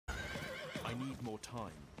need more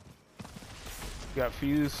time. Got a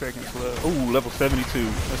few seconds left. Ooh, level 72.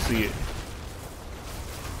 Let's see it.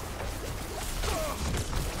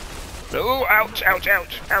 Oh, ouch, ouch,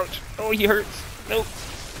 ouch, ouch. Oh, he hurts. Nope.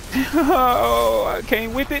 Oh, I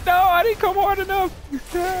came with it. No, I didn't come hard enough.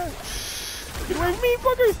 Get away from me,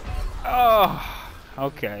 fucker. Oh,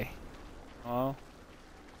 okay. Well,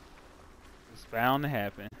 it's bound to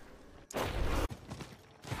happen. Hey,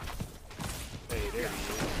 there he is.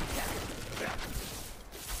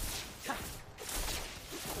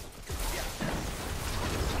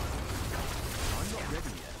 I'm not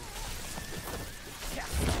ready yet.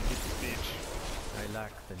 Bitch. I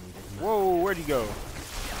lack the needed. Whoa, where'd he go?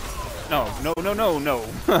 No, no, no, no, no.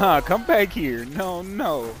 Come back here. No,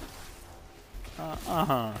 no.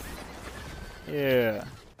 Uh-huh. Yeah.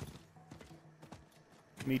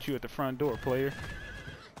 Meet you at the front door, player.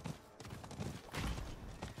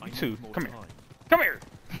 You too. Come here. Come here.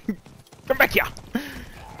 Come back here.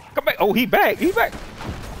 Come back. Oh, he back. He back.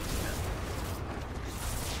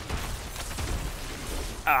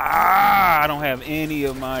 Ah, I don't have any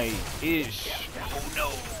of my ish. Oh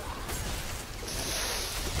no.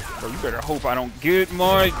 Bro, you better hope I don't get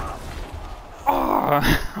my. Oh.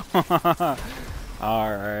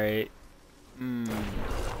 All right.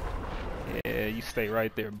 Yeah, you stay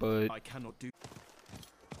right there, bud. I cannot do.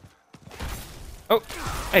 Oh,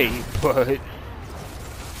 hey, bud. I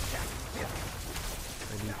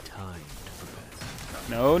need time to prepare.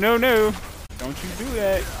 No, no, no. Don't you do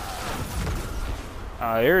that.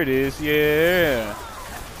 Ah, there it is. Yeah.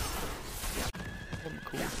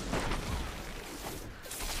 Cool.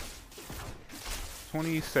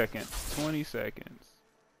 20 seconds. 20 seconds.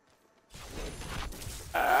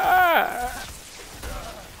 Ah.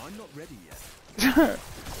 I'm not ready yet.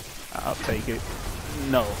 I'll take it.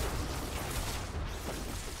 No.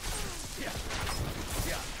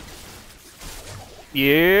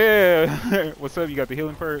 Yeah. What's up? You got the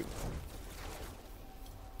healing perk?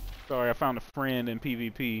 Sorry, I found a friend in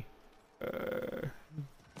PvP.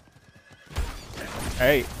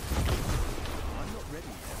 Hey. I'm not ready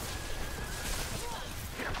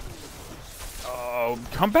yet. Oh,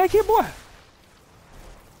 come back here, boy.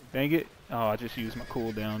 Dang it. Oh, I just used my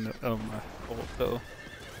cooldown of my ult, though.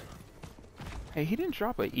 Hey, he didn't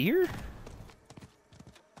drop an ear?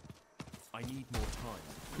 I need more time.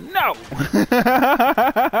 No!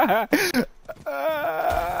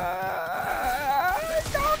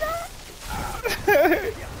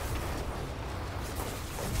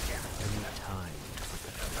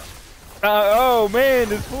 Oh man,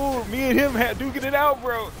 this fool, me and him had duking it out,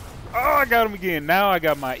 bro. Oh, I got him again. Now I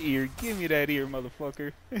got my ear. Give me that ear,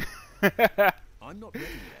 motherfucker. I'm not ready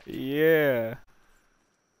yet. Yeah.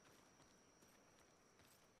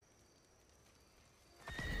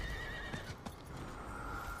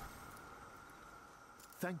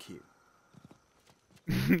 Thank you.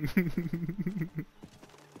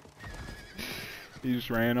 He just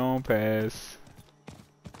ran on past.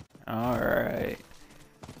 Alright.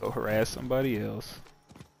 Go harass somebody else.